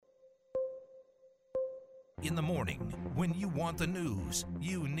In the morning, when you want the news,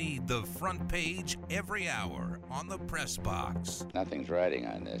 you need the front page every hour on the Press Box. Nothing's riding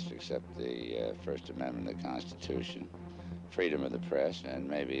on this except the First Amendment of the Constitution, freedom of the press, and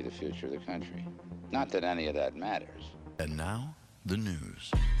maybe the future of the country. Not that any of that matters. And now, the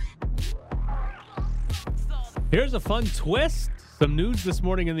news. Here's a fun twist. Some news this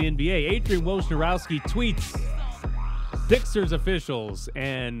morning in the NBA. Adrian Wojnarowski tweets, Sixers officials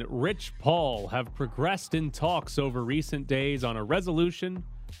and Rich Paul have progressed in talks over recent days on a resolution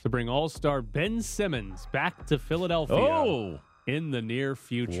to bring All-Star Ben Simmons back to Philadelphia in the near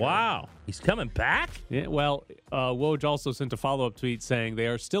future. Wow. He's coming back? Yeah, well, Woj also sent a follow-up tweet saying they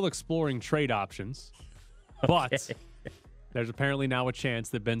are still exploring trade options, but there's apparently now a chance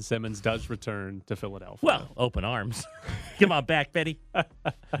that Ben Simmons does return to Philadelphia. Well, open arms. Come on back, Betty.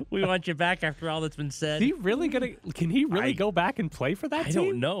 We want you back after all that's been said. Is he really can he really go back and play for that team? I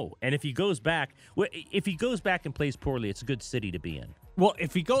don't know. And if he goes back, and plays poorly, it's a good city to be in. Well,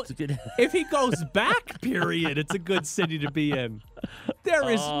 if he goes back, period, it's a good city to be in.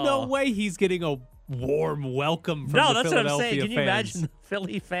 There is no way he's getting a warm welcome from the that's Philadelphia what I'm saying. Can you fans. imagine the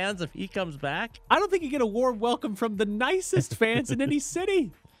Philly fans if he comes back? I don't think you get a warm welcome from the nicest fans in any city.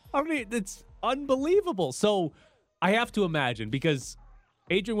 I mean, it's unbelievable. So I have to imagine, because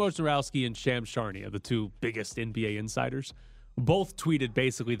Adrian Wojnarowski and Shams Charania, the two biggest NBA insiders, both tweeted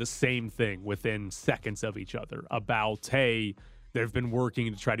basically the same thing within seconds of each other about, hey, they've been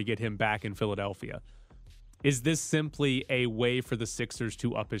working to try to get him back in Philadelphia. Is this simply a way for the Sixers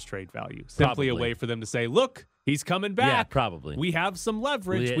to up his trade value? Simply a way for them to say, look, he's coming back. Yeah, probably. We have some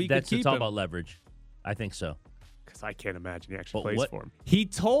leverage. We could keep It's all him. about leverage. I think so. Because I can't imagine he actually plays for him. He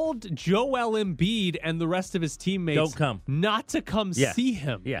told Joel Embiid and the rest of his teammates don't come. Not to come see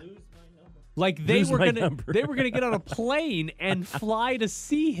him. Yeah. Like they were gonna get on a plane and fly to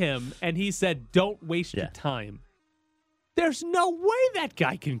see him, and he said, "Don't waste your time." There's no way that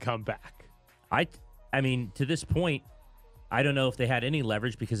guy can come back. I mean, to this point, I don't know if they had any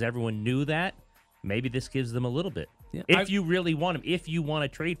leverage because everyone knew that. Maybe this gives them a little bit. Yeah. If you really want him, if you want to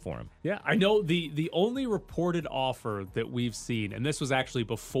trade for him. Yeah, I know the only reported offer that we've seen, and this was actually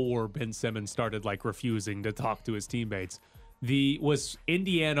before Ben Simmons started refusing to talk to his teammates, was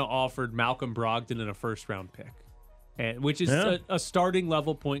Indiana offered Malcolm Brogdon and a first-round pick, which is a starting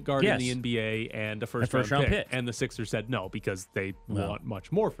level point guard in the NBA and a first-round pick. And the Sixers said no because they want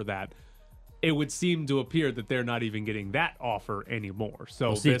much more for that. It would seem to appear that they're not even getting that offer anymore. So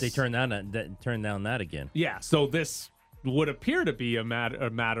we'll see if they turn down that again. Yeah, so this would appear to be a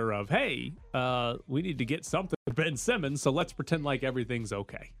matter of, hey, we need to get something for Ben Simmons, so let's pretend like everything's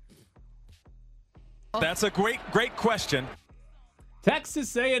okay. That's a great question.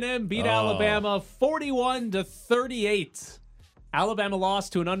 Texas A&M beat Alabama 41-38. Alabama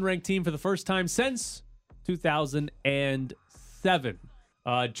lost to an unranked team for the first time since 2007.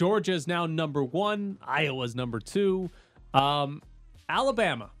 Georgia is now number 1. Iowa's number 2.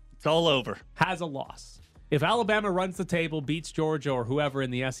 Alabama. It's all over. Has a loss. If Alabama runs the table, beats Georgia or whoever in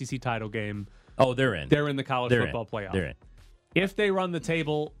the SEC title game, they're in. They're in the college football playoff. They're in. If they run the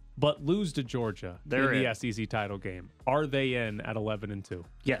table but lose to Georgia in the SEC title game, are they in at 11-2?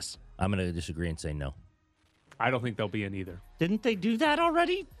 Yes. I'm going to disagree and say no. I don't think they'll be in either. Didn't they do that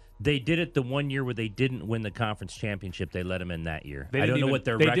already? They did it the one year where they didn't win the conference championship. They let them in that year. I don't know what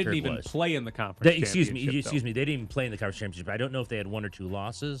their record was. They didn't even play in the conference championship. Excuse me. They didn't even play in the conference championship. I don't know if they had 1 or 2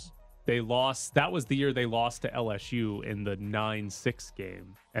 losses. They lost. That was the year they lost to LSU in the 9-6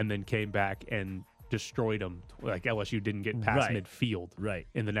 game and then came back and destroyed them. Like LSU didn't get past midfield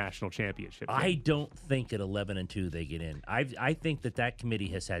in the national championship game. I don't think at 11-2 they get in. I think that committee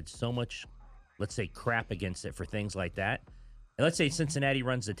has had so much, let's say, crap against it for things like that. And let's say Cincinnati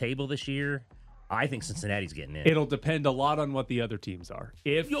runs the table this year. I think Cincinnati's getting in. It'll depend a lot on what the other teams are.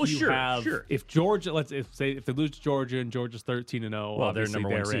 If if Georgia, if they lose to Georgia and Georgia's 13-0, well, they're number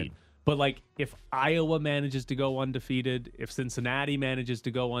 1 seed. But if Iowa manages to go undefeated, if Cincinnati manages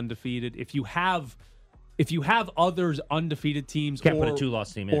to go undefeated, if you have others undefeated teams Can't put a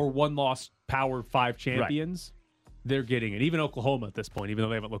 2-loss team in. or 1-loss Power 5 champions, they're getting it. Even Oklahoma at this point, even though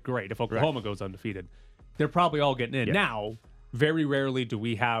they haven't looked great, if Oklahoma goes undefeated, they're probably all getting in. Yeah. Now, very rarely do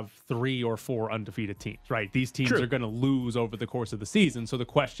we have 3 or 4 undefeated teams, right? These teams are going to lose over the course of the season. So the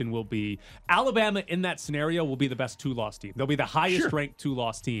question will be, Alabama in that scenario will be the best 2-loss team. They'll be the highest ranked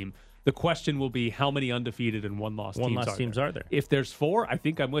 2-loss team. The question will be how many undefeated and 1-loss teams are there? If there's 4, I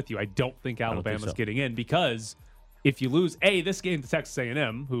think I'm with you. I don't think Alabama's getting in because if you lose, A, this game to Texas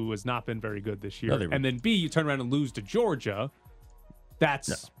A&M, who has not been very good this year, and then B, you turn around and lose to Georgia,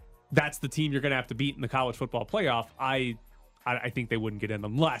 that's the team you're going to have to beat in the college football playoff. I think they wouldn't get in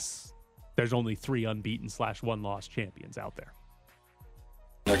unless there's only 3 unbeaten / 1 loss champions out there.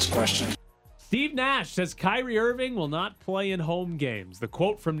 Next question. Steve Nash says Kyrie Irving will not play in home games. The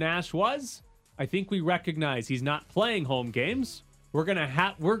quote from Nash was, "I think we recognize he's not playing home games. We're going to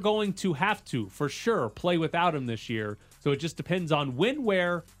have to, for sure, play without him this year. So it just depends on when,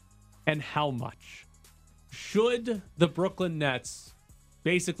 where, and how much." Should the Brooklyn Nets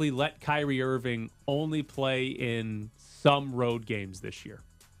basically let Kyrie Irving only play in some road games this year?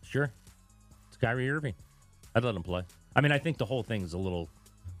 Sure. It's Kyrie Irving. I'd let him play. I mean, I think the whole thing is a little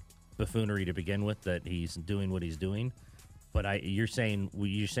buffoonery to begin with, that he's doing what he's doing. But you're saying would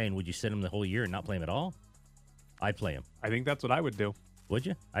you sit him the whole year and not play him at all? I'd play him. I think that's what I would do. Would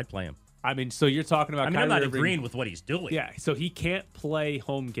you? I'd play him. I mean, so you're talking about I'm Kyrie not Irving. agreeing with what he's doing. Yeah, so he can't play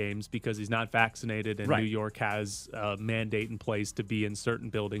home games because he's not vaccinated, and Right. New York has a mandate in place to be in certain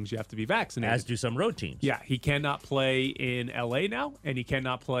buildings. You have to be vaccinated. As do some road teams. Yeah, he cannot play in LA now, and he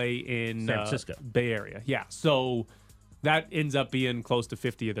cannot play in San Francisco. Bay Area. Yeah, so that ends up being close to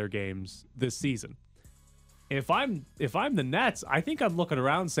 50 of their games this season. If I'm the Nets, I think I'm looking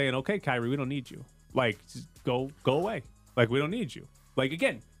around saying, "Okay, Kyrie, we don't need you. Like, just go away. Like, we don't need you." Like,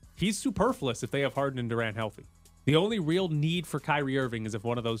 again, he's superfluous if they have Harden and Durant healthy. The only real need for Kyrie Irving is if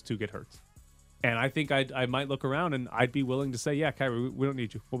one of those two get hurt. And I think I might look around and I'd be willing to say, "Yeah, Kyrie, we don't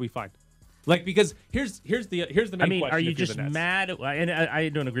need you. We'll be fine." Like, because here's the main question. I mean, are you if you're just the Nets. mad? And I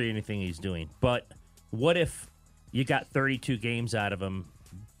don't agree with anything he's doing. But what if you got 32 games out of him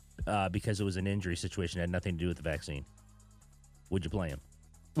because it was an injury situation that had nothing to do with the vaccine? Would you play him?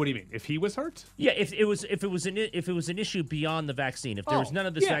 What do you mean? If he was hurt? Yeah, if it was an issue beyond the vaccine, if there was none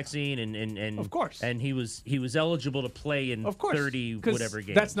of this vaccine and Of course. and he was eligible to play in Of course, 30 'cause whatever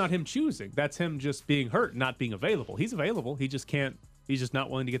games. That's not him choosing. That's him just being hurt, not being available. He's available. He just can't. He's just not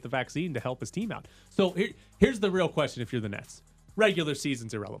willing to get the vaccine to help his team out. So here's the real question: if you're the Nets, regular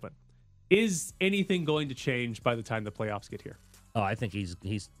season's irrelevant. Is anything going to change by the time the playoffs get here? Oh, I think he's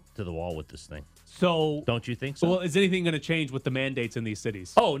to the wall with this thing. So Don't you think so? Well, is anything going to change with the mandates in these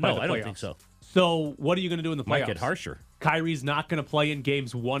cities? Oh, by no, the I don't playoffs? think so. So what are you going to do in the playoffs? Might get harsher. Kyrie's not going to play in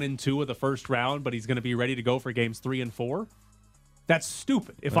games 1 and 2 of the first round, but he's going to be ready to go for games 3 and 4. That's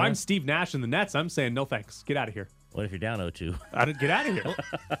stupid. If I'm Steve Nash and the Nets, I'm saying no thanks. Get out of here. What if you're down 0-2? Get out of here.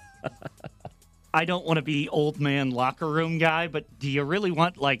 I don't want to be old man locker room guy, but do you really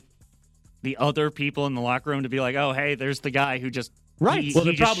want like the other people in the locker room to be like, "Oh, hey, there's the guy who just Right. he- Well, he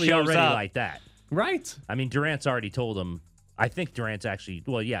they're just probably shows already up." like that. Right. I mean, Durant's already told him. I think Durant's actually.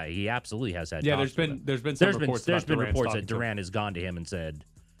 Well, yeah, he absolutely has had. Yeah, talks with him. there's been some reports there's about been Durant's reports talking that to him. Durant has gone to him and said,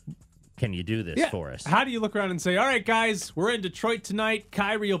 "Can you do this Yeah. for us?" How do you look around and say, "All right, guys, we're in Detroit tonight.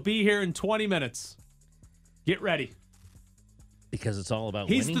 Kyrie will be here in 20 minutes. Get ready." Because it's all about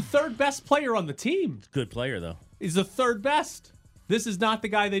He's winning. the third best player on the team. Good player though. He's the third best. This is not the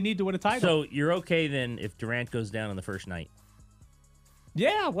guy they need to win a title. So you're okay then if Durant goes down on the first night?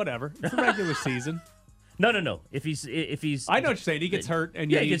 Yeah, whatever. It's a regular season. No. If he's I know what you're saying. He gets hurt, and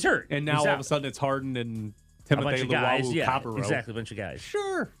Yeah, he gets hurt. and now He's all out. of a sudden it's Harden and a bunch Timothy of guys, Luwawu, yeah, Cabarro. exactly, a bunch of guys.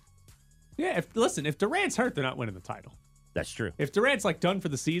 Sure. Yeah. If Durant's hurt, they're not winning the title. That's true. If Durant's like done for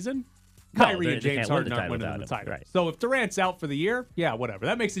the season, No, Kyrie they and James can't win Harden the aren't title winning the without him. title. Right. So if Durant's out for the year, yeah, whatever.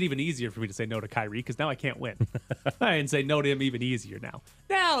 That makes it even easier for me to say no to Kyrie because now I can't win. I can say no to him even easier now.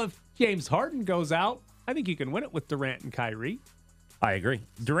 Now, if James Harden goes out, I think you can win it with Durant and Kyrie. I agree.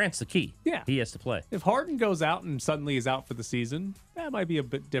 Durant's the key. Yeah. He has to play. If Harden goes out and suddenly is out for the season, that might be a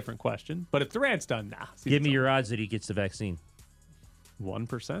bit different question. But if Durant's done, nah. Give me your odds that he gets the vaccine.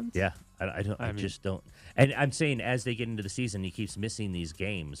 1%? Yeah, I just don't. And I'm saying as they get into the season, he keeps missing these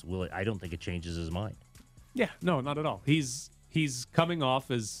games. I don't think it changes his mind. Yeah, no, not at all. He's coming off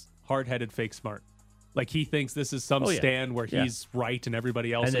as hard-headed, fake smart. Like he thinks this is some stand where he's right and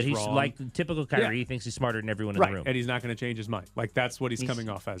everybody else And that is he's wrong. like typical Kyrie. Yeah. He thinks he's smarter than everyone in Right, the room. and he's not going to change his mind. Like that's what he's coming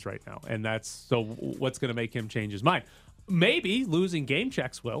off as right now, and that's so. What's going to make him change his mind? Maybe losing game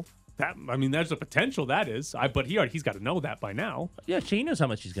checks will. There's a potential that is. But he's got to know that by now. Yeah, he knows how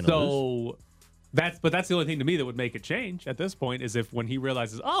much he's going to lose. So that's the only thing to me that would make it change at this point is if when he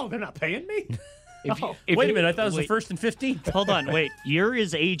realizes, oh, they're not paying me. If Wait you- a minute, I thought it was the wait, first and 15th. Hold on, wait. You're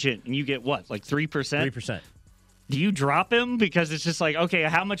his agent, and you get what, like 3%? 3%. Do you drop him because it's just like, okay,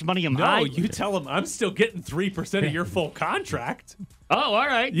 how much money am I? No, you tell him I'm still getting 3% of your full contract. Oh, all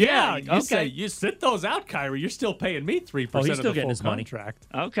right. Yeah, okay. you say you sit those out, Kyrie. You're still paying me 3% Oh, he's of still the getting full his money. contract.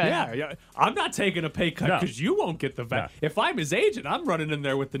 Okay. Yeah. I'm not taking a pay cut No. because you won't get the vac. No. If I'm his agent, I'm running in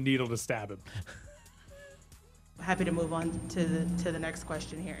there with the needle to stab him. Happy to move on to the next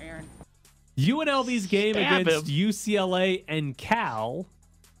question here, Aaron. UNLV's game Stab against him. UCLA and Cal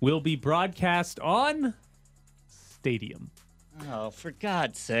will be broadcast on Stadium. Oh, for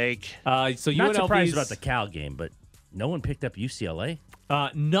God's sake. So Not UNLV's, surprised about the Cal game, but no one picked up UCLA.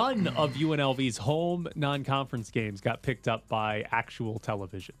 None of UNLV's home non-conference games got picked up by actual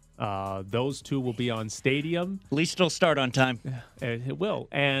television. Those two will be on Stadium. At least it'll start on time. It will,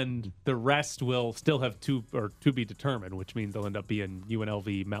 and the rest will still have to be determined, which means they'll end up being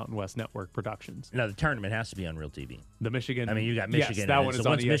UNLV Mountain West Network productions. No, the tournament has to be on Real TV. The Michigan. I mean, you got Michigan. Yes, that in one it, is so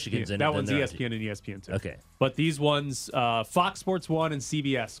on once ESPN. Michigan's in it, that then one's they're on ESPN and ESPN2. Okay. But these ones, Fox Sports 1 and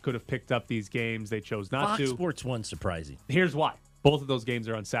CBS could have picked up these games. They chose not to. Fox Sports 1 surprising. Here's why. Both of those games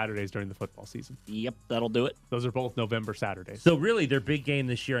are on Saturdays during the football season. Yep, that'll do it. Those are both November Saturdays. So really, their big game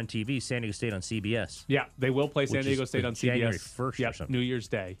this year on TV, San Diego State on CBS. Yeah, they will play San Which Diego is State on January CBS. 1st or Yep, something. New Year's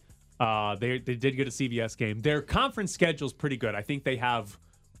Day. They did get a CBS game. Their conference schedule's pretty good. I think they have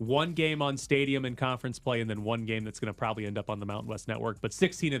one game on Stadium in conference play and then one game that's going to probably end up on the Mountain West Network. But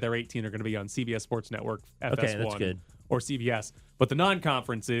 16 of their 18 are going to be on CBS Sports Network, FS1, Okay, that's good. or CBS. But the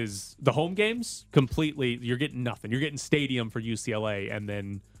non-conference is the home games completely. You're getting nothing. You're getting Stadium for UCLA and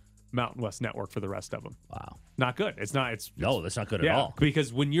then Mountain West Network for the rest of them. Wow. Not good. It's not. No, that's not good at Yeah, all.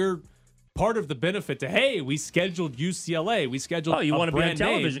 because when you're part of the benefit to, hey, we scheduled UCLA, we scheduled. Oh, you want want to be on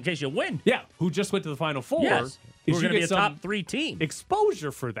television in case you win. Yeah, who just went to the Final Four? Yes. is We're you going to be get a some top 3 team.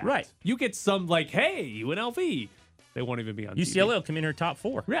 exposure for that. Right. You get some like, hey, UNLV. They won't even be on UCLA TV. will come in here top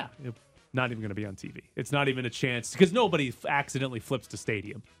 4. Yeah, not even going to be on TV. It's not even a chance because nobody accidentally flips to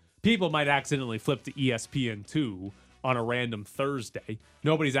Stadium. People might accidentally flip to ESPN2 on a random Thursday.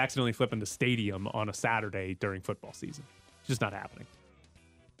 Nobody's accidentally flipping to Stadium on a Saturday during football season. It's just not happening.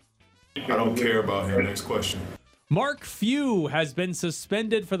 I don't care about him. Next question. Mark Few has been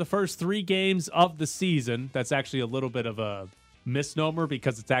suspended for the first 3 games of the season. That's actually a little bit of a misnomer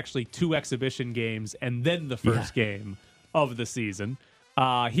because it's actually 2 exhibition games and then the first game of the season.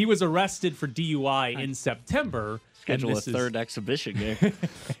 He was arrested for DUI in September. Schedule a third exhibition game.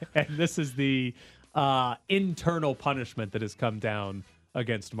 And this is the internal punishment that has come down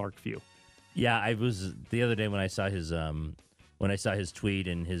against Mark Few. Yeah, I was the other day when I saw his tweet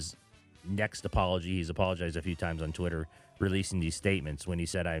and his next apology. He's apologized a few times on Twitter, releasing these statements when he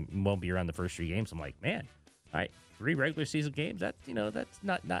said I won't be around the first 3 games. I'm like, man, all right, 3 regular season games. That's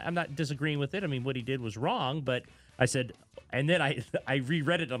not. I'm not disagreeing with it. I mean, what he did was wrong, but I said, and then I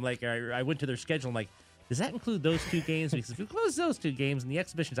reread it. I'm like, I went to their schedule. I'm like, does that include those 2 games? Because if you close those 2 games and the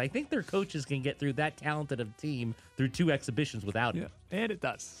exhibitions, I think their coaches can get through that talented of a team through 2 exhibitions without him. Yeah, and it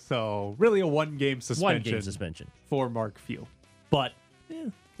does. So really a 1-game suspension. 1 game suspension for Mark Few. But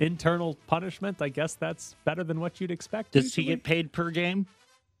internal punishment, I guess that's better than what you'd expect. Does he usually. get paid per game?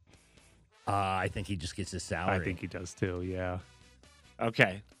 I think he just gets his salary. I think he does too, yeah.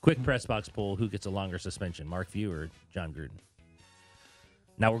 Okay. Quick press box poll: who gets a longer suspension, Mark Few or John Gruden?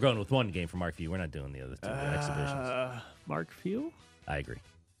 Now we're going with 1 game for Mark Few. We're not doing the other 2 exhibitions. Mark Few? I agree.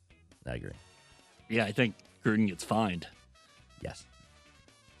 Yeah, I think Gruden gets fined. Yes.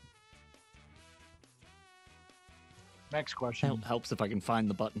 Next question. Helps if I can find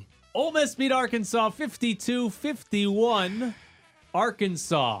the button. Ole Miss beat Arkansas 52-51.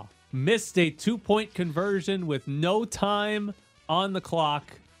 Arkansas missed a 2-point conversion with no time on the clock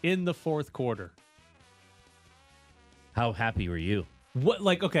in the 4th quarter. How happy were you?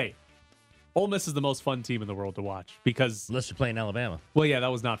 Okay, Ole Miss is the most fun team in the world to watch because, Unless you're playing Alabama. well, yeah,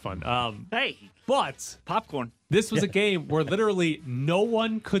 that was not fun. Hey, But popcorn. this was a game where literally no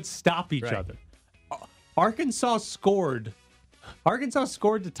one could stop each Right. other. Arkansas scored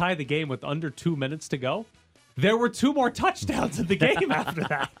to tie the game with under 2 minutes to go. There were 2 more touchdowns in the game after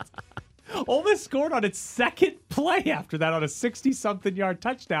that. Ole Miss scored on its 2nd play after that on a 60-something yard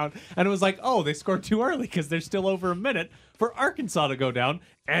touchdown. And it was like, oh, they scored too early because there's still over a minute for Arkansas to go down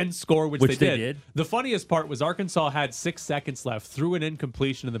and score, which they did. The funniest part was Arkansas had 6 seconds left, threw an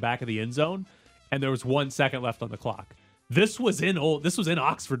incompletion in the back of the end zone, and there was 1 second left on the clock. This was in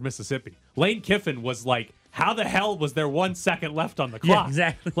Oxford, Mississippi. Lane Kiffin was like, how the hell was there 1 second left on the clock? Yeah,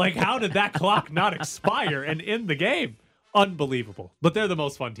 exactly. Like, how did that clock not expire and end the game? Unbelievable. But they're the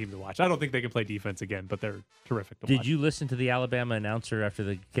most fun team to watch. I don't think they can play defense again, but they're terrific to watch. Did you listen to the Alabama announcer after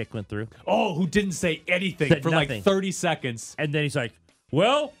the kick went through? Oh, who didn't say anything Said for nothing. like 30 seconds. And then he's like,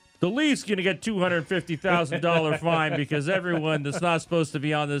 well, the Leafs going to get $250,000 fine because everyone that's not supposed to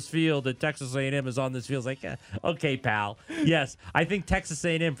be on this field at Texas A&M is on this field. It's like, okay, pal. Yes, I think Texas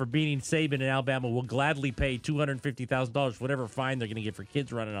A&M for beating Saban in Alabama will gladly pay $250,000, whatever fine they're going to get for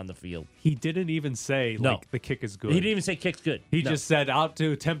kids running on the field. He didn't even say, No. like, the kick is good. He didn't even say kick's good. He No. just said out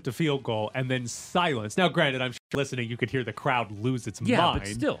to attempt a field goal and then silence. Now, granted, I'm sure listening, you could hear the crowd lose its Yeah, mind. but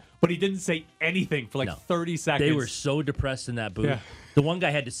still. But he didn't say anything for like No. 30 seconds. They were so depressed in that booth. Yeah. The one guy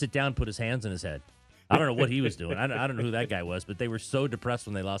had to sit down and put his hands in his head. I don't know what he was doing. I don't know who that guy was, but they were so depressed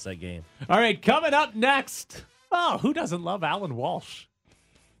when they lost that game. All right, coming up next. Oh, who doesn't love Alan Walsh?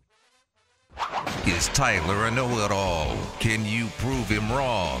 Is Tyler a know-it-all? Can you prove him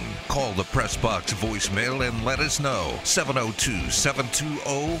wrong? Call the Press Box voicemail and let us know.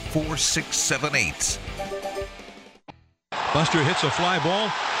 702-720-4678. Buster hits a fly ball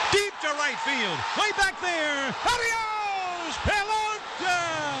deep to right field. Way back there. Adios, Pelota!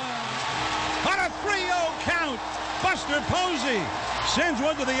 On a 3-0 count, Buster Posey sends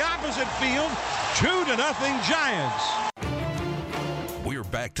one to the opposite field. 2-0 Giants. We're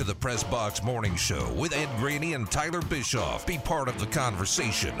back to the Press Box Morning Show with Ed Graney and Tyler Bischoff. Be part of the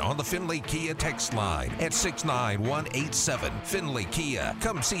conversation on the Findlay Kia text line at 69187. Findlay Kia.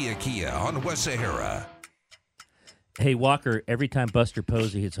 Come see a Kia on West Sahara. Hey, Walker, every time Buster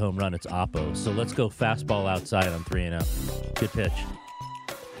Posey hits home run, it's Oppo. So let's go fastball outside on 3-0. Good pitch.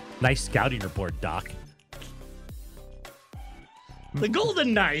 Nice scouting report, Doc. The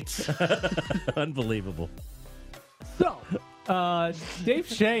Golden Knights. Unbelievable. So, Dave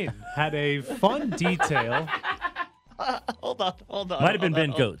Shane had a fun detail. Hold on. Might have been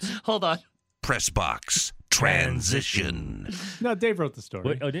Ben Goetz. Hold on. Press Box Transition. No, Dave wrote the story.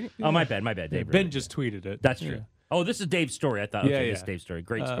 Wait, oh, didn't he? Oh, my bad. Dave. Ben wrote just tweeted it. That's true. Oh, this is Dave's story. I thought, okay, Yeah, this is Dave's story.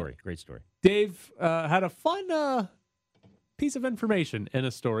 Great story. Great story. Dave had a fun piece of information in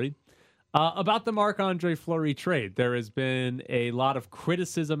a story about the Marc-Andre Fleury trade. There has been a lot of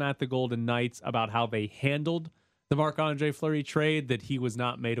criticism at the Golden Knights about how they handled the Marc-Andre Fleury trade, that he was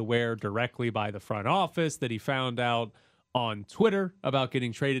not made aware directly by the front office, that he found out on Twitter about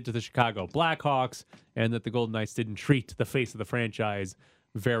getting traded to the Chicago Blackhawks, and that the Golden Knights didn't treat the face of the franchise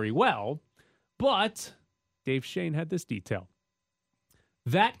very well. But Dave Shane had this detail.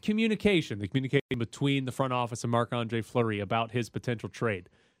 That communication, the communication between the front office and Marc-Andre Fleury about his potential trade,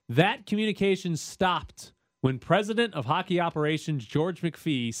 that communication stopped when President of Hockey Operations George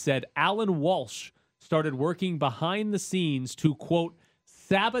McPhee said Alan Walsh started working behind the scenes to, quote,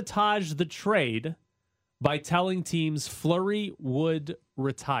 sabotage the trade by telling teams Fleury would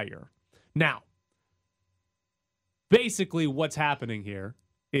retire. Now, basically what's happening here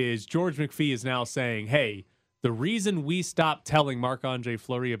is George McPhee is now saying, hey, the reason we stopped telling Marc-Andre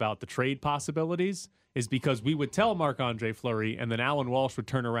Fleury about the trade possibilities is because we would tell Marc-Andre Fleury, and then Alan Walsh would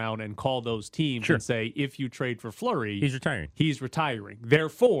turn around and call those teams and say, if you trade for Fleury, He's retiring. He's retiring.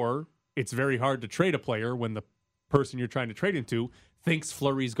 Therefore, it's very hard to trade a player when the person you're trying to trade him to thinks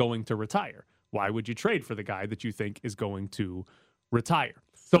Fleury's going to retire. Why would you trade for the guy that you think is going to retire?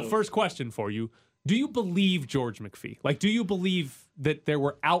 So first question for you. Do you believe George McPhee? Like, do you believe that there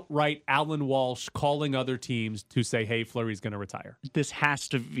were outright Alan Walsh calling other teams to say, hey, Fleury's going to retire? This has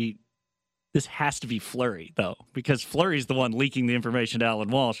to be Fleury, though, because Fleury's the one leaking the information to Alan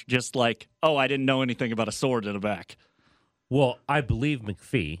Walsh, just like, oh, I didn't know anything about a sword in the back. Well, I believe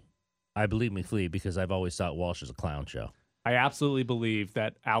McPhee. Because I've always thought Walsh is a clown show. I absolutely believe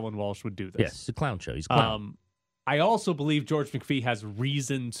that Alan Walsh would do this. Yes, it's a clown show. He's a clown. I also believe George McPhee has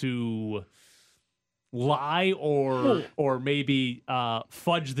reason to lie or maybe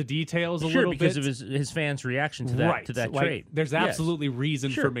fudge the details a little bit. Sure, because of his fans' reaction to that trade. There's absolutely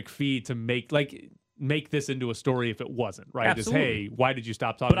reason for McPhee to make this into a story if it wasn't, right? Absolutely. Hey, why did you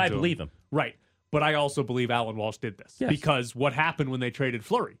stop talking to him? But I believe him. Right. But I also believe Alan Walsh did this. Yes. Because what happened when they traded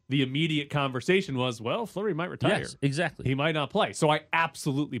Fleury? The immediate conversation was, well, Fleury might retire. Yes, exactly. He might not play. So I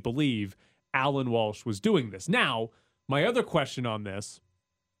absolutely believe Alan Walsh was doing this. Now, my other question on this,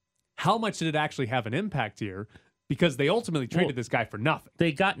 how much did it actually have an impact here? Because they ultimately traded this guy for nothing.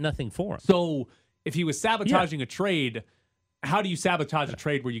 They got nothing for him. So if he was sabotaging a trade, how do you sabotage a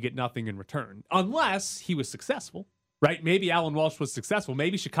trade where you get nothing in return? Unless he was successful, right? Maybe Alan Walsh was successful.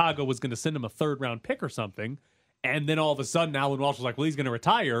 Maybe Chicago was going to send him a third-round pick or something, and then all of a sudden Alan Walsh was like, well, he's going to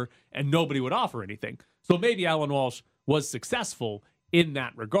retire, and nobody would offer anything. So maybe Alan Walsh was successful in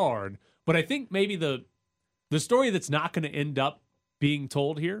that regard. But I think maybe the story that's not going to end up being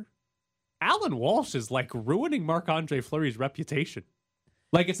told here, Alan Walsh is like ruining Marc-Andre Fleury's reputation.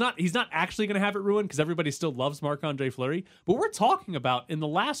 Like he's not actually going to have it ruined because everybody still loves Marc-Andre Fleury. But we're talking about in the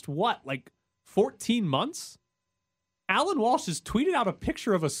last 14 months, Alan Walsh has tweeted out a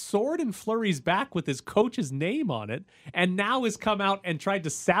picture of a sword in Fleury's back with his coach's name on it, and now has come out and tried to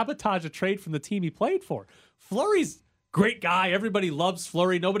sabotage a trade from the team he played for. Fleury's great guy. Everybody loves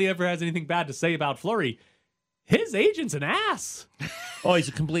Fleury. Nobody ever has anything bad to say about Fleury. His agent's an ass. Oh, he's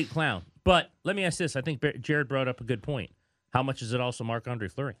a complete clown. But let me ask this. I think Jared brought up a good point. How much is it also Marc-Andre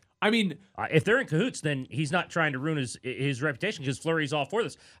Fleury? I mean, if they're in cahoots, then he's not trying to ruin his reputation because Fleury's all for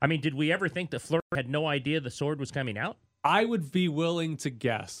this. I mean, did we ever think that Fleury had no idea the sword was coming out? I would be willing to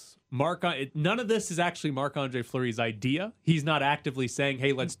guess none of this is actually Marc-Andre Fleury's idea. He's not actively saying,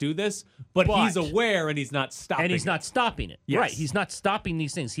 hey, let's do this, but he's aware and he's not stopping it. And he's not stopping it. Yes. Right. He's not stopping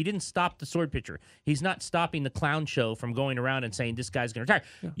these things. He didn't stop the sword pitcher. He's not stopping the clown show from going around and saying this guy's going to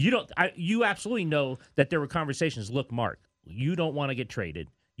retire. Yeah. You absolutely know that there were conversations. Look, Mark, you don't want to get traded.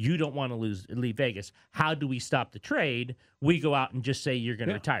 You don't want to leave Vegas. How do we stop the trade? We go out and just say you're going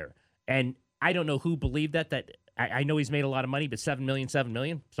to retire. And I don't know who believed that I know he's made a lot of money, but $7 million.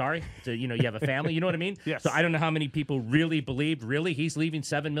 Sorry. So, you have a family. You know what I mean? Yes. So I don't know how many people really believed, he's leaving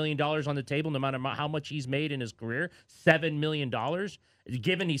 $7 million on the table no matter how much he's made in his career. $7 million.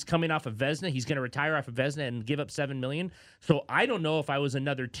 Given he's coming off of Vezina, he's going to retire off of Vezina and give up $7 million. So I don't know if I was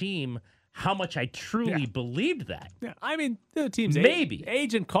another team, how much I truly believed that. Yeah. I mean, the team's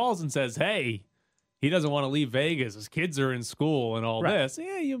agent calls and says, hey, he doesn't want to leave Vegas. His kids are in school and all this.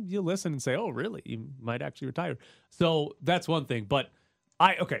 Yeah, you listen and say, oh, really? You might actually retire. So that's one thing. But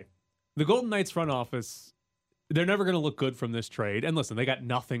the Golden Knights front office, they're never going to look good from this trade. And listen, they got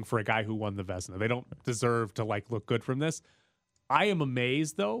nothing for a guy who won the Vezina. They don't deserve to look good from this. I am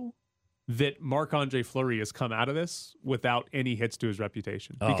amazed, though, that Marc-Andre Fleury has come out of this without any hits to his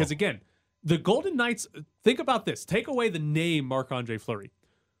reputation. Oh. Because, again, the Golden Knights, think about this. Take away the name Marc-Andre Fleury.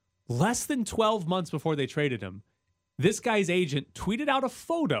 Less than 12 months before they traded him, this guy's agent tweeted out a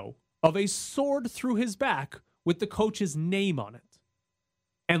photo of a sword through his back with the coach's name on it.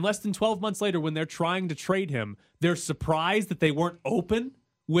 And less than 12 months later, when they're trying to trade him, they're surprised that they weren't open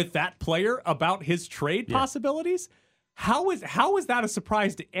with that player about his trade possibilities. How is that a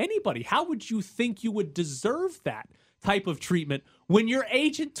surprise to anybody? How would you think you would deserve that type of treatment when your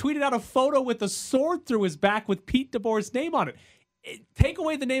agent tweeted out a photo with a sword through his back with Pete DeBoer's name on it? Take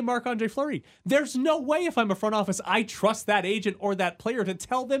away the name Marc-Andre Fleury. There's no way if I'm a front office, I trust that agent or that player to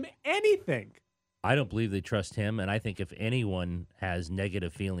tell them anything. I don't believe they trust him, and I think if anyone has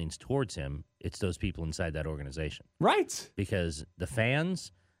negative feelings towards him, it's those people inside that organization. Right. Because the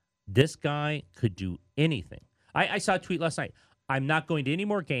fans, this guy could do anything. I saw a tweet last night. I'm not going to any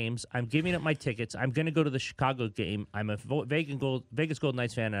more games. I'm giving up my tickets. I'm going to go to the Chicago game. I'm a Vegas Golden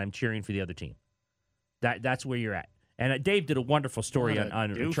Knights fan, and I'm cheering for the other team. That's where you're at. And Dave did a wonderful story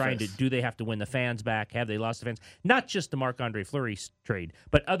on trying to, do they have to win the fans back? Have they lost the fans? Not just the Marc-Andre Fleury trade,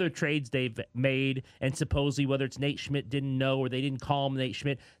 but other trades they've made, and supposedly whether it's Nate Schmidt didn't know or they didn't call him Nate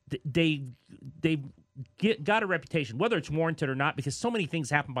Schmidt, they got a reputation, whether it's warranted or not, because so many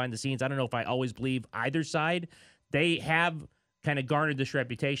things happen behind the scenes. I don't know if I always believe either side. They have kind of garnered this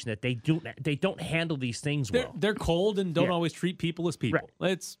reputation that they don't handle these things well. They're cold and don't always treat people as people.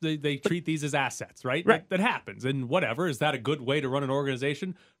 Right. They treat these as assets, right? That happens. And whatever, is that a good way to run an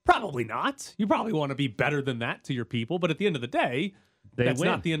organization? Probably not. You probably want to be better than that to your people, but at the end of the day, that's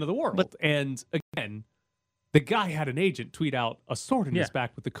not the end of the world. And again, the guy had an agent tweet out a sword in his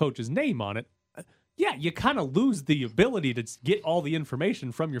back with the coach's name on it. Yeah, you kind of lose the ability to get all the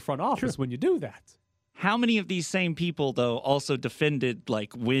information from your front office when you do that. How many of these same people, though, also defended,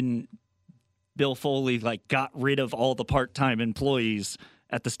 when Bill Foley, got rid of all the part-time employees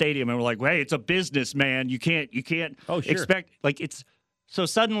at the stadium and were like, hey, it's a business, man. You can't expect, it's, so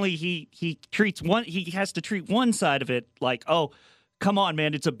suddenly he has to treat one side of it like, oh, come on,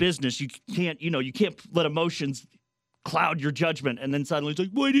 man, it's a business. You can't let emotions cloud your judgment, and then suddenly it's like,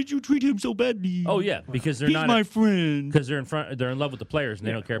 why did you treat him so badly? Oh yeah, because he's my friend. Because they're in love with the players and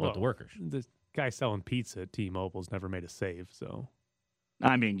they don't care about the workers. The guy selling pizza at T-Mobile's never made a save, so.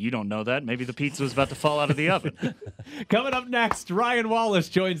 I mean, you don't know that. Maybe the pizza was about to fall out of the oven. Coming up next, Ryan Wallace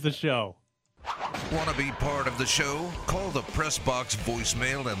joins the show. Want to be part of the show? Call the Press Box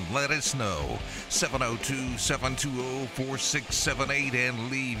voicemail and let us know. 702-720-4678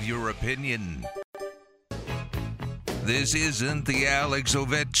 and leave your opinion. This isn't the Alex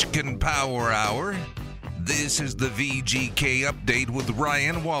Ovechkin Power Hour. This is the VGK Update with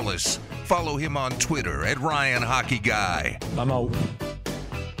Ryan Wallace. Follow him on Twitter at Ryan Hockey Guy. I'm out.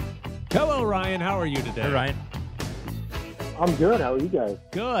 Hello, Ryan. How are you today? Hey, Ryan. I'm good. How are you guys?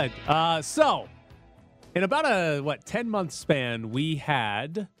 Good. So, in about a 10-month span, we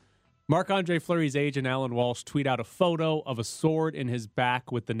had Marc-Andre Fleury's agent Alan Walsh tweet out a photo of a sword in his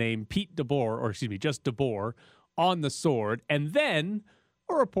back with the name Pete DeBoer, or excuse me, just DeBoer, on the sword, and then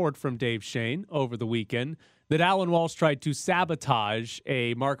a report from Dave Shane over the weekend that Alan Walsh tried to sabotage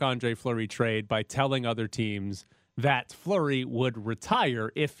a Marc-Andre Fleury trade by telling other teams that Fleury would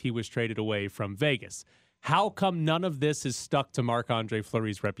retire if he was traded away from Vegas. How come none of this is stuck to Marc-Andre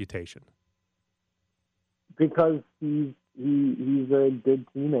Fleury's reputation? Because he's a good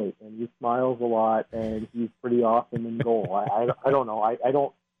teammate and he smiles a lot and he's pretty awesome in goal. I don't know. I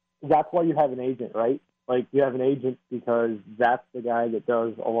don't. That's why you have an agent, right? Like, you have an agent because that's the guy that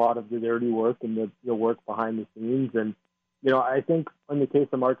does a lot of the dirty work and the work behind the scenes. And, I think in the case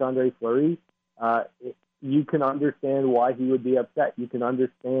of Marc-Andre Fleury, you can understand why he would be upset. You can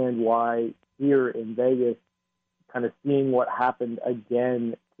understand why here in Vegas, kind of seeing what happened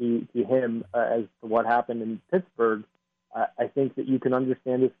again to him as to what happened in Pittsburgh, I think that you can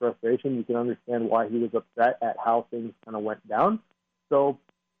understand his frustration. You can understand why he was upset at how things kind of went down. So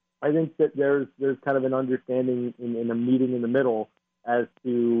I think that there's kind of an understanding in a meeting in the middle as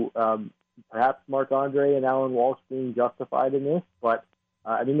to perhaps Marc-Andre and Alan Walsh being justified in this. But,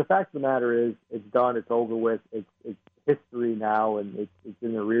 the fact of the matter is it's done. It's over with. It's history now, and it's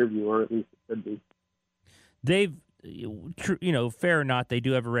in the rear view, or at least it should be. They've, fair or not, they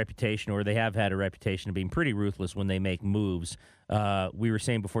do have a reputation, or they have had a reputation of being pretty ruthless when they make moves. We were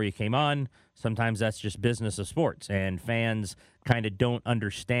saying before you came on, sometimes that's just business of sports, and fans kind of don't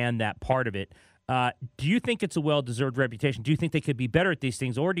understand that part of it. Do you think it's a well-deserved reputation? Do you think they could be better at these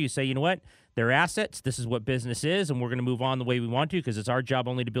things, or do you say, you know what, they're assets, this is what business is, and we're going to move on the way we want to because it's our job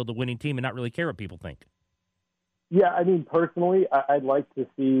only to build a winning team and not really care what people think? Yeah, personally, I'd like to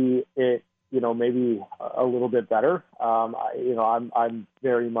see it, maybe a little bit better. I'm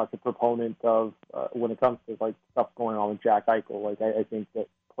very much a proponent of when it comes to like stuff going on with Jack Eichel. Like, I think that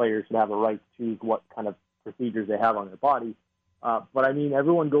players should have a right to choose what kind of procedures they have on their body. But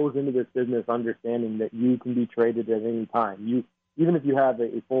everyone goes into this business understanding that you can be traded at any time. Even if you have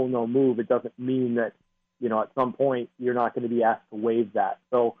a full no move, it doesn't mean that, at some point you're not going to be asked to waive that.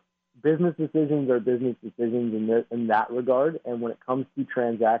 So business decisions are business decisions in that regard. And when it comes to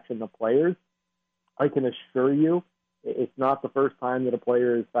transaction of players, I can assure you it's not the first time that a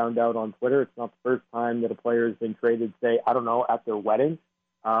player is found out on Twitter. It's not the first time that a player has been traded, say, I don't know, at their wedding.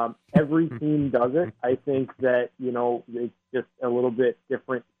 Every team does it. I think that, it's just a little bit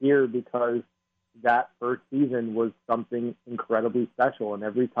different here because that first season was something incredibly special. And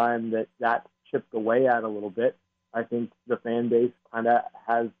every time that chipped away at a little bit, I think the fan base kind of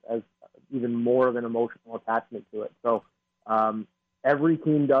has even more of an emotional attachment to it. So every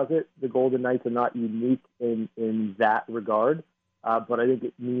team does it. The Golden Knights are not unique in that regard, but I think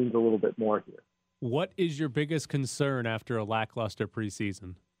it means a little bit more here. What is your biggest concern after a lackluster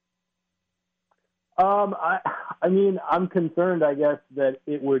preseason? I'm concerned, I guess, that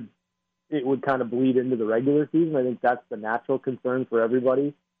it would kind of bleed into the regular season. I think that's the natural concern for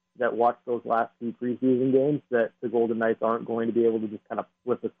everybody that watched those last two preseason games, that the Golden Knights aren't going to be able to just kind of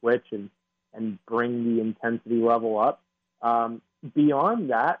flip a switch and bring the intensity level up. Beyond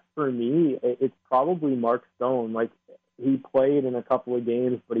that, for me, it's probably Mark Stone. Like, he played in a couple of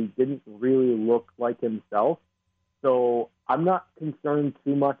games, but he didn't really look like himself. So I'm not concerned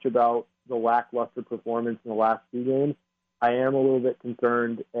too much about the lackluster performance in the last two games. I am a little bit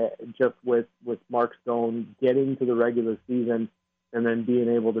concerned just with Mark Stone getting to the regular season and then being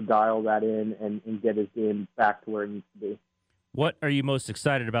able to dial that in and get his game back to where it needs to be. What are you most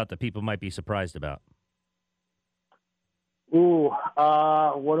excited about that people might be surprised about?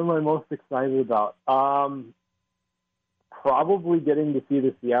 What am I most excited about? Probably getting to see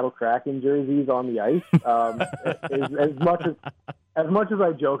the Seattle Kraken jerseys on the ice. As much as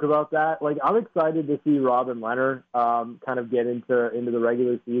I joke about that, like, I'm excited to see Robin Lehner kind of get into the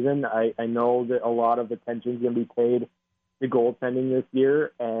regular season. I know that a lot of attention is going to be paid to goaltending this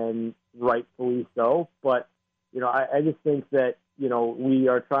year, and rightfully so. But I just think that we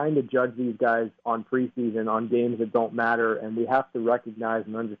are trying to judge these guys on preseason, on games that don't matter, and we have to recognize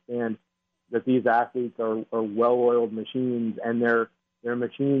and understand that these athletes are well-oiled machines, and they're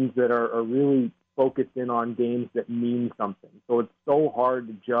machines that are really focused in on games that mean something. So it's so hard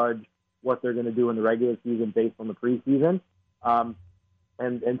to judge what they're going to do in the regular season based on the preseason.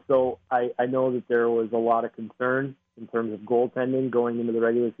 And so I know that there was a lot of concern in terms of goaltending going into the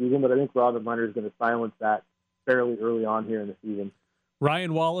regular season, but I think Robin Lehner is going to silence that fairly early on here in the season.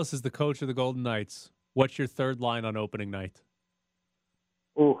 Ryan Wallace is the coach of the Golden Knights. What's your third line on opening night?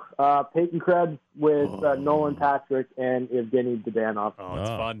 Peyton Krebs with Nolan Patrick and Evgeny Dadonov. Oh, it's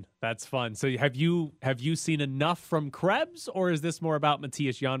fun. That's fun. So have you seen enough from Krebs, or is this more about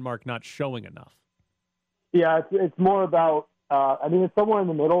Matthias Janmark not showing enough? Yeah, it's more about, it's somewhere in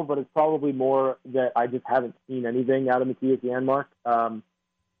the middle, but it's probably more that I just haven't seen anything out of Matthias Janmark,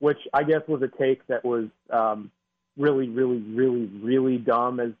 which I guess was a take that was really, really, really, really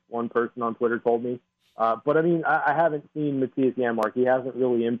dumb, as one person on Twitter told me. But I haven't seen Matthias Janmark. He hasn't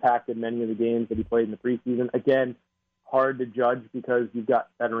really impacted many of the games that he played in the preseason. Again, hard to judge because you've got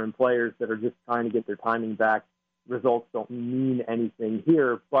veteran players that are just trying to get their timing back. Results don't mean anything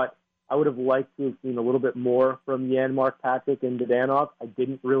here, but I would have liked to have seen a little bit more from Janmark, Patrick, and Dadonov. I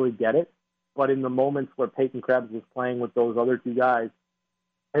didn't really get it. But in the moments where Peyton Krebs was playing with those other two guys,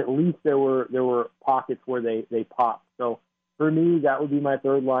 at least there were pockets where they popped. So for me, that would be my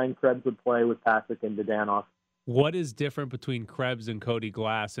third line. Krebs would play with Patrick and Dadonov. What is different between Krebs and Cody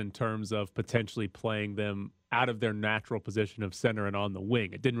Glass in terms of potentially playing them out of their natural position of center and on the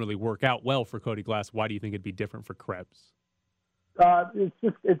wing? It didn't really work out well for Cody Glass. Why do you think it'd be different for Krebs?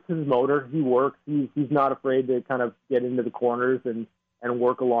 It's his motor. He works. He's not afraid to kind of get into the corners and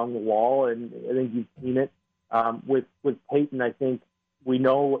work along the wall. And I think you've seen it with Peyton. I think we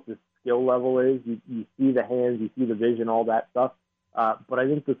know what the skill level is. You see the hands, you see the vision, all that stuff. But I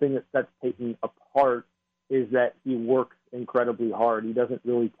think the thing that sets Peyton apart is that he works incredibly hard. He doesn't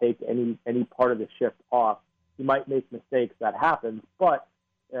really take any part of the shift off. He might make mistakes, that happens, but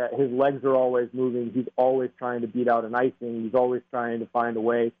his legs are always moving. He's always trying to beat out an icing. He's always trying to find a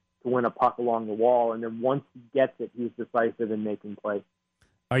way to win a puck along the wall. And then once he gets it, he's decisive in making plays.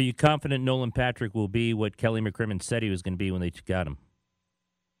 Are you confident Nolan Patrick will be what Kelly McCrimmon said he was going to be when they got him?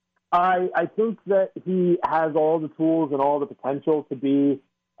 I think that he has all the tools and all the potential to be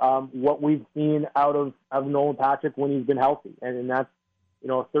what we've seen out of Nolan Patrick when he's been healthy. And that's, a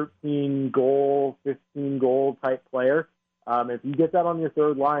 13-goal, 15-goal type player. If you get that on your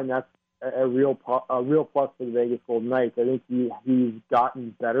third line, that's a real plus for the Vegas Golden Knights. I think he's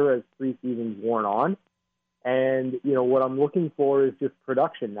gotten better as preseason's worn on. And, what I'm looking for is just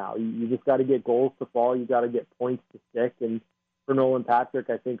production now. You just got to get goals to fall. You got to get points to stick. And for Nolan Patrick,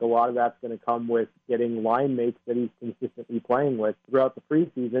 I think a lot of that's going to come with getting line mates that he's consistently playing with. Throughout the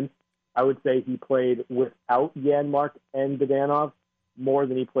preseason, I would say he played without Janmark and Dadonov more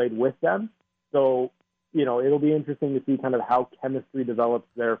than he played with them. So, it'll be interesting to see kind of how chemistry develops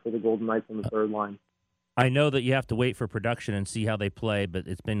there for the Golden Knights on the third line. I know that you have to wait for production and see how they play, but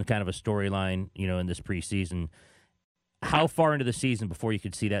it's been kind of a storyline, in this preseason. How far into the season before you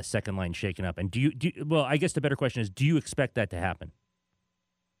could see that second line shaken up? And well, I guess the better question is, do you expect that to happen?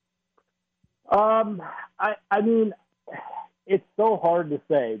 I mean, it's so hard to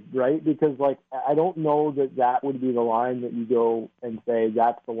say, right? Because, I don't know that would be the line that you go and say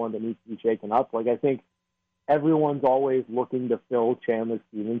that's the one that needs to be shaken up. I think everyone's always looking to fill Chandler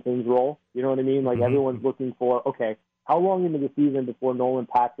Stevenson's role. You know what I mean? Everyone's looking for, okay, how long into the season before Nolan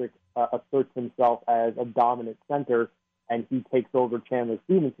Patrick asserts himself as a dominant center and he takes over Chandler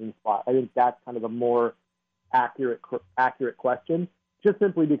Stevenson's spot? I think that's kind of a more accurate question, just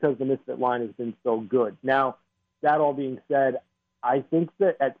simply because the misfit line has been so good. Now, that all being said, I think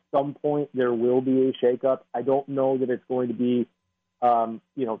that at some point there will be a shakeup. I don't know that it's going to be 10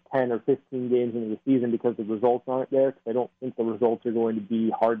 or 15 games into the season because the results aren't there, because I don't think the results are going to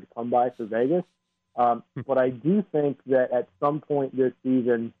be hard to come by for Vegas. But I do think that at some point this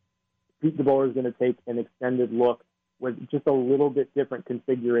season, Pete DeBoer is going to take an extended look with just a little bit different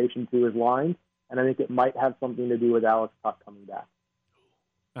configuration to his lines, and I think it might have something to do with Alex Tuch coming back.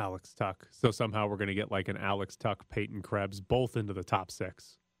 Alex Tuch. So somehow we're going to get an Alex Tuch, Peyton Krebs, both into the top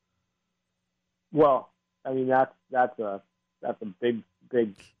six. Well, I mean, that's a big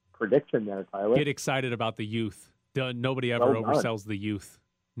prediction there, Tyler. Get excited about the youth. Nobody ever oversells the youth.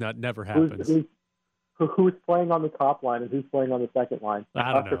 Never happens. Who's playing on the top line and who's playing on the second line?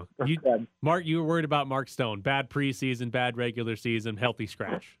 I don't know. Mark, you were worried about Mark Stone. Bad preseason, bad regular season, healthy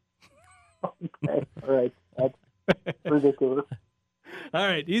scratch. Okay, all right. That's ridiculous. All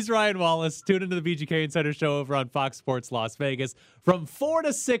right, he's Ryan Wallace. Tune into the BGK Insider Show over on Fox Sports Las Vegas from 4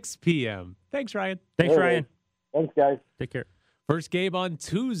 to 6 p.m. Thanks, Ryan. Thanks, Ryan. Thanks, guys. Take care. First game on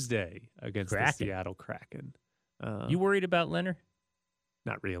Tuesday against the Seattle Kraken. You worried about Leonard?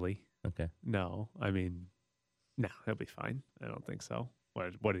 Not really. Okay. No, I mean, no, he'll be fine. I don't think so.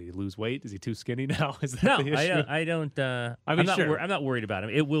 What did he lose weight? Is he too skinny now? Is that the issue? I don't. I'm not worried about him.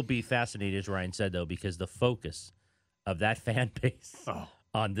 It will be fascinating, as Ryan said, though, because the focus of that fan base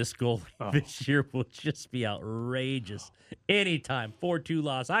on this goal this year will just be outrageous. Anytime 4-2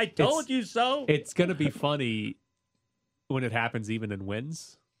 loss, I told you so. It's going to be funny when it happens, even in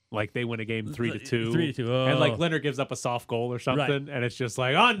wins. They win a game 3-2. 3-2. And Leonard gives up a soft goal or something, and it's just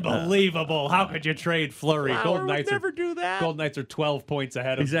unbelievable. How could you trade Fleury? Golden Knights never do that. Golden Knights are 12 points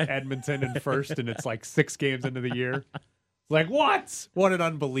ahead of Edmonton in first, and it's 6 games into the year. What? What an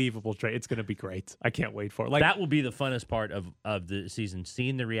unbelievable trade. It's going to be great. I can't wait for it. That will be the funnest part of the season,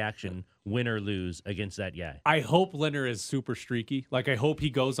 seeing the reaction, win or lose, against that guy. I hope Leonard is super streaky. I hope he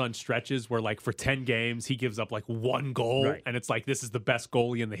goes on stretches where, for 10 games, he gives up, 1 goal, and it's this is the best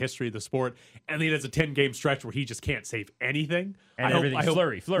goalie in the history of the sport, and then he does a 10-game stretch where he just can't save anything. And everything's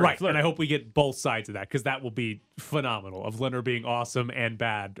Fleury. Right, Fleury. And I hope we get both sides of that, because that will be phenomenal, of Leonard being awesome and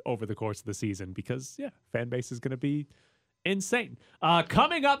bad over the course of the season, because, fan base is going to be insane.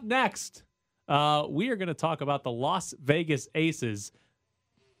 Coming up next, We are going to talk about the Las Vegas Aces.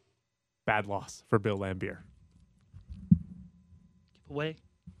 Bad loss for Bill Laimbeer. Giveaway.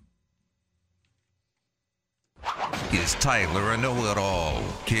 Is Tyler a know-it-all?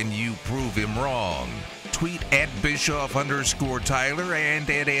 Can you prove him wrong? Tweet at Bischoff_Tyler and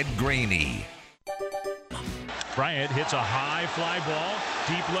at Ed Graney. Bryant hits a high fly ball,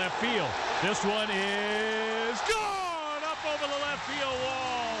 deep left field. This one is gone up over the left field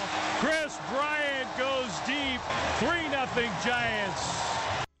wall. Chris Bryant goes deep. 3-0 Giants.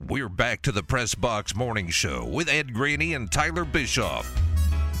 We're back to the Press Box Morning Show with Ed Graney and Tyler Bischoff.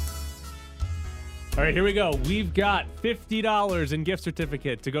 All right, here we go. We've got $50 in gift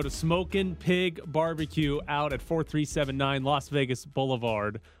certificate to go to Smokin' Pig Barbecue out at 4379 Las Vegas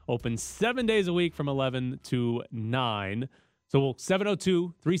Boulevard. Open 7 days a week from 11 to 9. So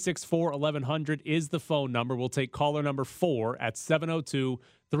 702-364-1100 is the phone number. We'll take caller number 4 at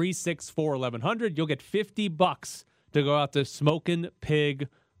 702-364-1100. You'll get $50 to go out to Smokin' Pig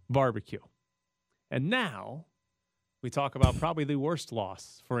Barbecue. And now we talk about probably the worst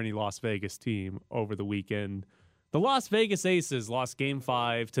loss for any Las Vegas team over the weekend. The Las Vegas Aces lost Game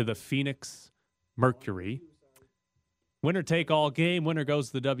 5 to the Phoenix Mercury. Winner take all game. Winner goes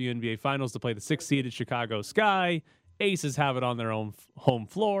to the WNBA Finals to play the 6th-seeded Chicago Sky. Aces have it on their own home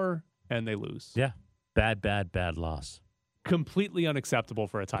floor, and they lose. Yeah, bad loss. Completely unacceptable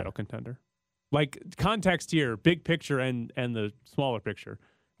for a title contender. Like, context here, big picture and the smaller picture.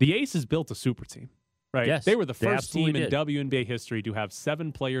 The Aces built a super team. Right. Yes, they were the they first team in absolutely WNBA history to have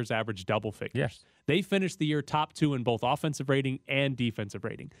 7 players average double figures. Yes. They finished the year top 2 in both offensive rating and defensive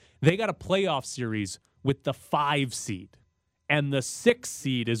rating. They got a playoff series with the 5 seed, and the 6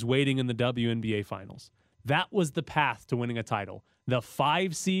 seed is waiting in the WNBA Finals. That was the path to winning a title. The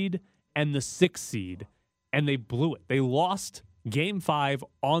 5 seed and the 6 seed, and they blew it. They lost Game 5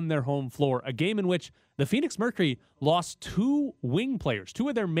 on their home floor, a game in which the Phoenix Mercury lost 2 wing players, 2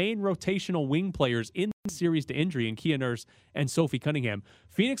 of their main rotational wing players in the series to injury in Kia Nurse and Sophie Cunningham.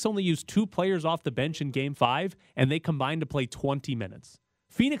 Phoenix only used 2 players off the bench in Game 5, and they combined to play 20 minutes.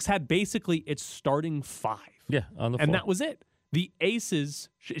 Phoenix had basically its starting 5. Yeah, on the floor. And that was it. The Aces,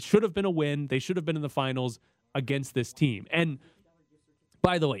 it should have been a win. They should have been in the finals against this team. And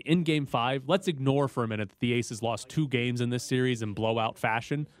by the way, in Game 5, let's ignore for a minute that the Aces lost 2 games in this series in blowout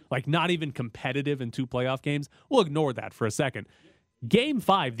fashion, like not even competitive in 2 playoff games. We'll ignore that for a second. Game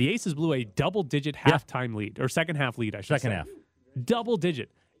 5, the Aces blew a double-digit halftime lead, or second-half lead, I should say. Second half.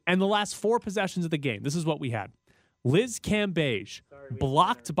 Double-digit. And the last 4 possessions of the game, this is what we had. Liz Cambage,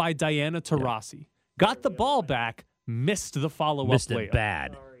 blocked by Diana Taurasi, got the ball back, missed the follow-up Missed layup. it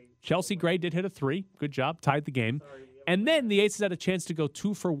bad. Chelsea Gray did hit a 3. Good job. Tied the game. And then the Aces had a chance to go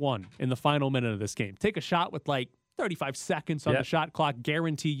 2 for 1 in the final minute of this game. Take a shot with like 35 seconds on the shot clock.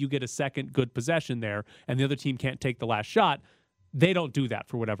 Guarantee you get a second good possession there, and the other team can't take the last shot. They don't do that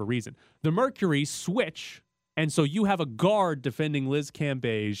for whatever reason. The Mercury switch, and so you have a guard defending Liz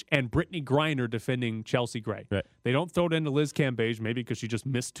Cambage and Brittany Griner defending Chelsea Gray. Right. They don't throw it into Liz Cambage, maybe because she just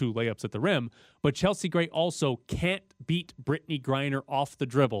missed 2 layups at the rim, but Chelsea Gray also can't beat Brittany Griner off the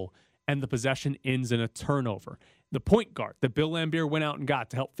dribble, and the possession ends in a turnover. The point guard that Bill Laimbeer went out and got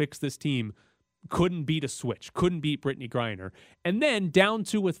to help fix this team couldn't beat a switch, couldn't beat Brittany Griner. And then down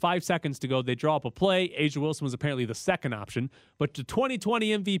 2 with 5 seconds to go, they draw up a play. Asia Wilson was apparently the second option, but the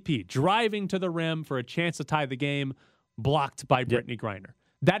 2020 MVP driving to the rim for a chance to tie the game, blocked by Brittany Griner.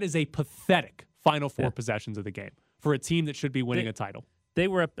 That is a pathetic final 4 possessions of the game for a team that should be winning a title. They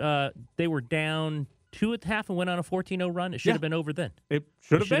were up. They were down 2 at the half and went on a 14-0 run. It should have been over then. It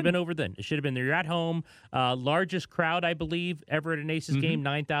should have been over then. It should have been. You're at home. Largest crowd, I believe, ever at an Aces game,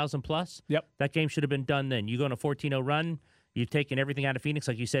 9,000 plus. Yep. That game should have been done then. You go on a 14-0 run. You've taken everything out of Phoenix.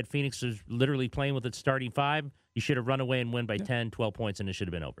 Like you said, Phoenix is literally playing with its starting 5. You should have run away and win by 10, 12 points, and it should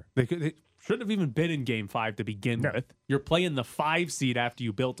have been over. They shouldn't have even been in Game 5 to begin with. You're playing the 5 seed after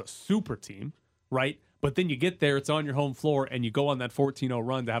you built a super team, right? But then you get there, it's on your home floor, and you go on that 14-0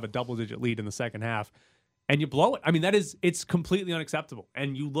 run to have a double-digit lead in the second half. And you blow it. I mean, it's completely unacceptable.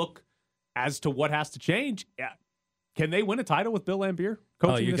 And you look as to what has to change. Yeah. Can they win a title with Bill Laimbeer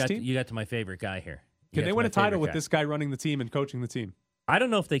coaching this team? You got to my favorite guy here. Can they win a title with this guy running the team and coaching the team? I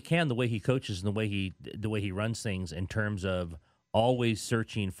don't know if they can, the way he coaches and the way he runs things in terms of always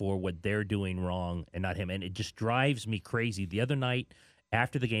searching for what they're doing wrong and not him. And it just drives me crazy. The other night,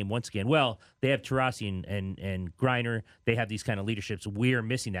 after the game, once again, well, they have Taurasi and Griner. They have these kind of leaderships. We're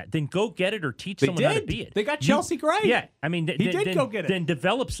missing that. Then go get it or teach someone how to be it. They got Chelsea Gray. Yeah, I mean, he did go get it. Then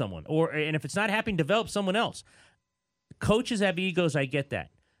develop someone, and if it's not happening, develop someone else. Coaches have egos. I get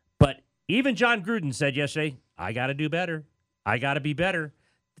that, but even John Gruden said yesterday, "I got to do better. I got to be better."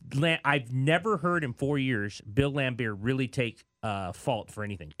 I've never heard in 4 years Bill Laimbeer really take fault for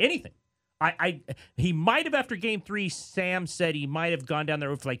anything. He might have, after game 3, Sam said he might have gone down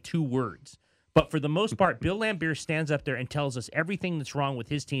there with like 2 words. But for the most part, Bill Laimbeer stands up there and tells us everything that's wrong with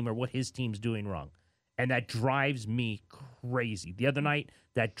his team or what his team's doing wrong. And that drives me crazy. The other night,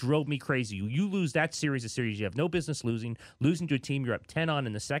 that drove me crazy. You lose that series, a series you have no business losing to a team you're up 10 on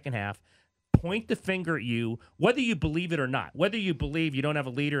in the second half. Point the finger at you, whether you believe it or not, whether you believe you don't have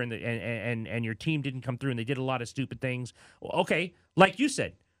a leader and your team didn't come through and they did a lot of stupid things. Okay, like you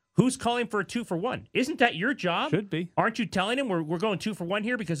said, who's calling for a 2-for-1? Isn't that your job? Should be. Aren't you telling him we're going 2-for-1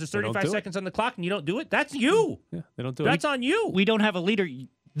 here because there's 35 seconds on the clock and you don't do it? That's you. Yeah, they don't do That's on you. We don't have a leader.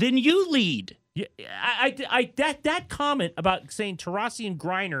 Then you lead. Yeah, that comment about saying Taurasi and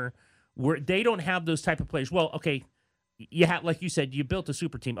Griner, where they don't have those type of players. Well, okay, you have, like you said, you built a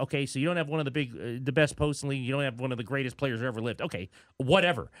super team. Okay, so you don't have one of the best posts in the league. You don't have one of the greatest players who ever lived. Okay,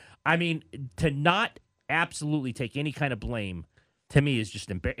 whatever. I mean, to not absolutely take any kind of blame, to me, is just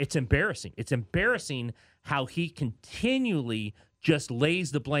it's embarrassing. It's embarrassing how he continually just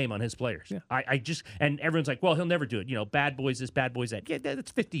lays the blame on his players. Yeah. I just, and everyone's like, well, he'll never do it. You know, bad boys this, bad boys that. Yeah,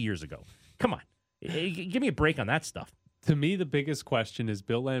 that's 50 years ago. Come on. Give me a break on that stuff. To me, the biggest question is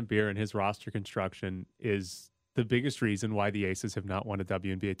Bill Laimbeer and his roster construction is the biggest reason why the Aces have not won a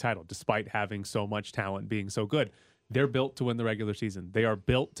WNBA title, despite having so much talent, being so good. They're built to win the regular season. They are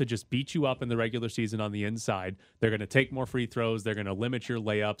built to just beat you up in the regular season on the inside. They're going to take more free throws. They're going to limit your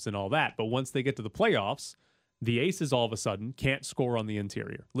layups and all that. But once they get to the playoffs, the Aces all of a sudden can't score on the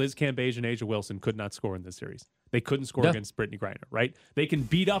interior. Liz Cambage and A'ja Wilson could not score in this series. They couldn't score against Brittany Griner, right? They can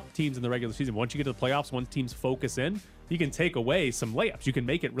beat up teams in the regular season. Once you get to the playoffs, once teams focus in, you can take away some layups. You can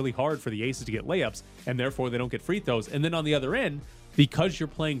make it really hard for the Aces to get layups, and therefore they don't get free throws. And then on the other end, because you're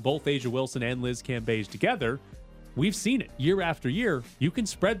playing both A'ja Wilson and Liz Cambage together, we've seen it year after year. You can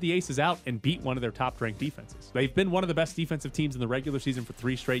spread the Aces out and beat one of their top-ranked defenses. They've been one of the best defensive teams in the regular season for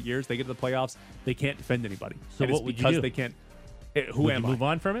 3 straight years. They get to the playoffs, they can't defend anybody. So what would you do? They can't. Who am I? Move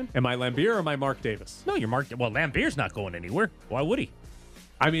on from him? Am I Laimbeer or am I Mark Davis? No, you're Mark. Well, Lambeer's not going anywhere. Why would he?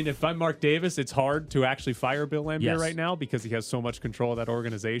 I mean, if I'm Mark Davis, it's hard to actually fire Bill Laimbeer right now because he has so much control of that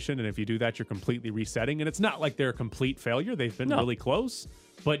organization. And if you do that, you're completely resetting. And it's not like they're a complete failure. They've been really close.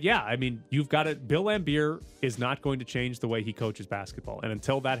 But yeah, I mean, you've got it. Bill Laimbeer is not going to change the way he coaches basketball. And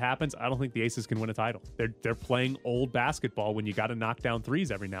until that happens, I don't think the Aces can win a title. They're playing old basketball when you got to knock down threes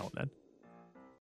every now and then.